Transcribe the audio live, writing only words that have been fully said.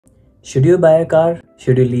Should you buy a car?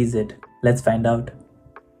 Should you lease it? Let's find out.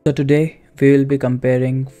 So today we will be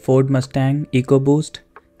comparing Ford Mustang EcoBoost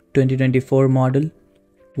 2024 model.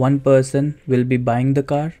 One person will be buying the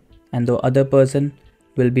car and the other person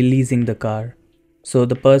will be leasing the car. So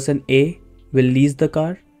the person A will lease the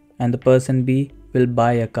car and the person B will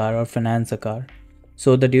buy a car or finance a car.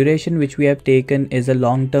 So the duration which we have taken is a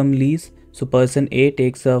long-term lease. So person A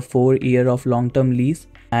takes a 4-year of long-term lease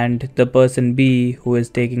and the person B who is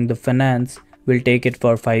taking the finance will take it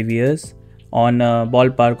for 5 years on a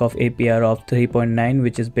ballpark of APR of 3.9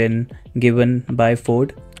 which has been given by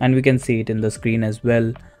Ford, and we can see it in the screen as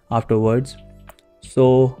well afterwards.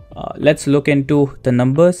 So let's look into the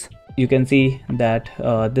numbers. You can see that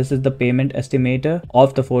this is the payment estimator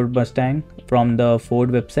of the Ford Mustang from the Ford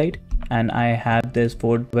website, and I have this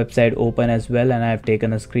Ford website open as well, and I have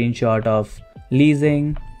taken a screenshot of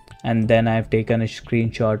leasing and then I have taken a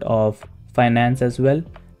screenshot of finance as well.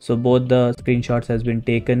 So both the screenshots has been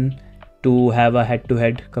taken to have a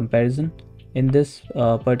head-to-head comparison in this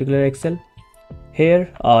particular Excel.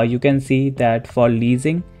 Here you can see that for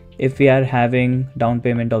leasing, if we are having down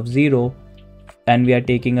payment of 0 and we are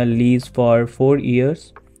taking a lease for 4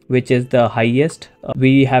 years, which is the highest,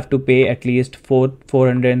 we have to pay at least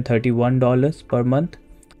 $431 per month,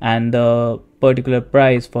 and the particular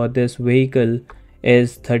price for this vehicle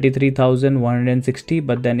is $33,160,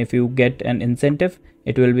 but then if you get an incentive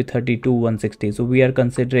it will be $32,160. So we are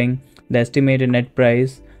considering the estimated net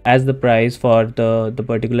price as the price for the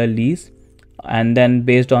particular lease, and then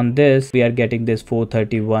based on this we are getting this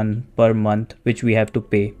 $431 per month which we have to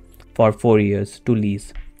pay for 4 years to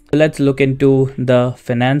lease. So let's look into the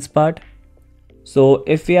finance part. So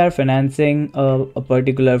if we are financing a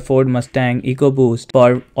particular Ford Mustang EcoBoost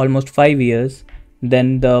for almost 5 years,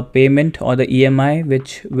 then the payment or the EMI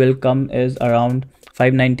which will come is around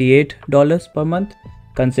 $598 per month,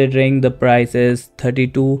 considering the price is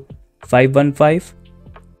 $32,515.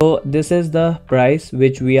 So this is the price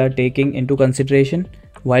which we are taking into consideration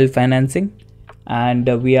while financing, and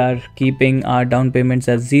we are keeping our down payments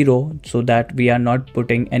as 0 so that we are not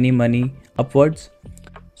putting any money upwards.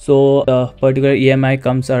 So the particular EMI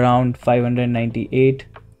comes around $598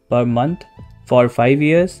 per month for 5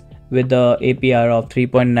 years with the APR of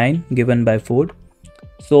 3.9 given by Ford.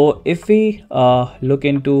 So if we look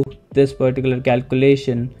into this particular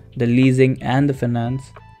calculation, the leasing and the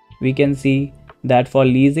finance, we can see that for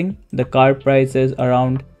leasing the car price is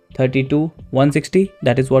around $32,160,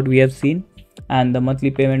 that is what we have seen, and the monthly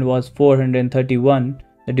payment was $431.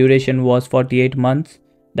 The duration was 48 months.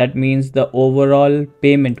 That means the overall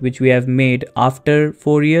payment which we have made after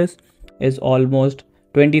 4 years is almost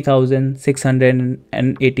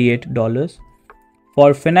 $20,688.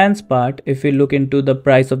 For finance part, if we look into the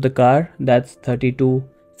price of the car, that's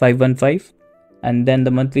 $32,515, and then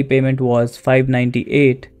the monthly payment was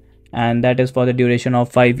 $598, and that is for the duration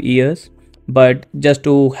of 5 years. But just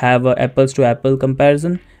to have a apples to apple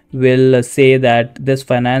comparison, we'll say that this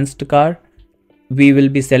financed car we will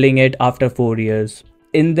be selling it after 4 years.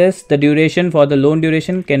 In this, the duration for the loan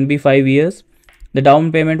duration can be 5 years. The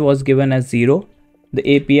down payment was given as 0. The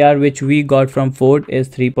APR which we got from Ford is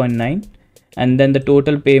 3.9, and then the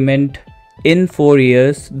total payment in 4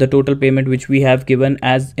 years, the total payment which we have given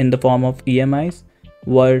as in the form of EMIs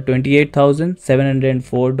were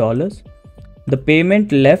 $28,704. The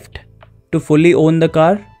payment left to fully own the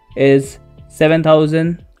car is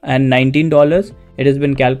 $7,019. It has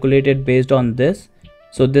been calculated based on this.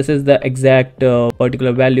 So this is the exact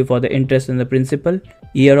particular value for the interest and the principal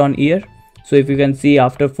year on year. So if you can see,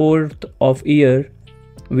 after 4th of year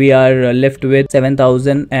we are left with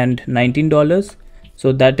 $7,019.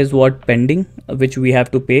 So that is what pending which we have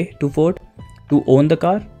to pay to Ford to own the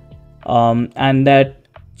car, and that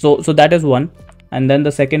so that is one. And then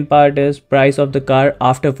the second part is price of the car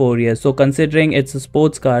after 4 years. So considering it's a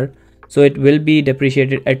sports car, so it will be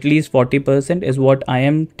depreciated at least 40% is what I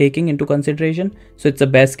am taking into consideration. So it's a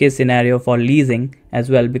best case scenario for leasing as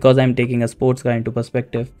well, because I'm taking a sports car into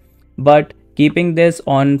perspective. But keeping this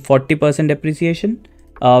on 40% depreciation,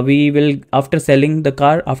 we will, after selling the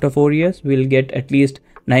car after 4 years, we'll get at least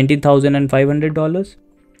 $19,500.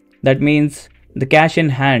 That means the cash in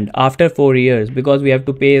hand after 4 years, because we have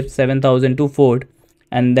to pay $7,000 to Ford,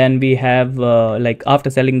 and then we have like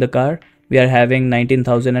after selling the car we are having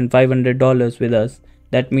 $19,500 with us.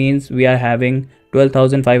 That means we are having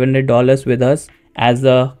 $12,500 with us as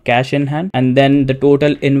a cash in hand, and then the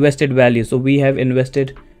total invested value. So we have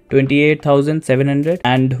invested $28,700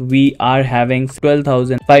 and we are having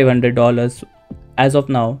 $12,500 as of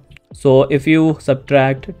now. So if you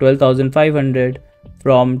subtract 12,500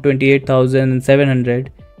 from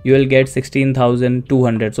 28,700, you will get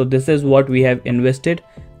 16,200. So this is what we have invested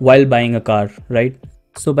while buying a car, right?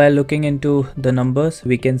 So by looking into the numbers,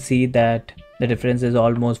 we can see that the difference is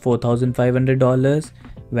almost $4,500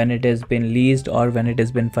 when it has been leased or when it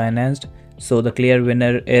has been financed. So the clear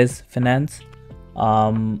winner is finance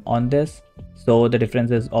on this. So the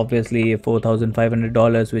difference is obviously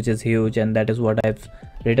 $4,500, which is huge, and that is what I've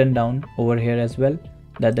written down over here as well,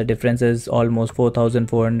 that the difference is almost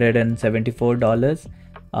 $4,474,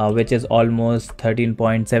 which is almost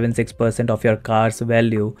 13.76% of your car's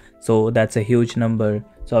value. So that's a huge number.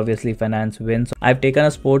 So obviously finance wins. I've taken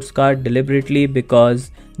a sports car deliberately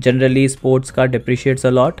because generally sports car depreciates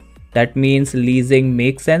a lot. That means leasing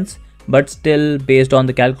makes sense, but still based on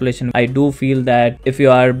the calculation, I do feel that if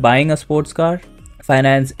you are buying a sports car,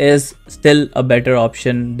 finance is still a better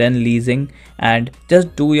option than leasing. And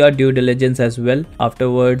just do your due diligence as well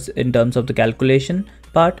afterwards in terms of the calculation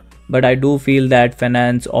part. But I do feel that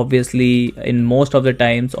finance obviously in most of the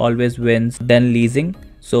times always wins than leasing.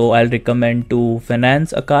 So I'll recommend to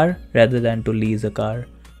finance a car rather than to lease a car.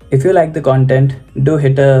 If you like the content, do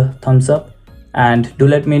hit a thumbs up and do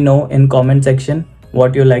let me know in comment section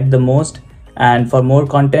what you like the most. And for more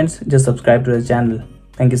contents, just subscribe to the channel.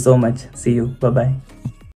 Thank you so much. See you. Bye bye.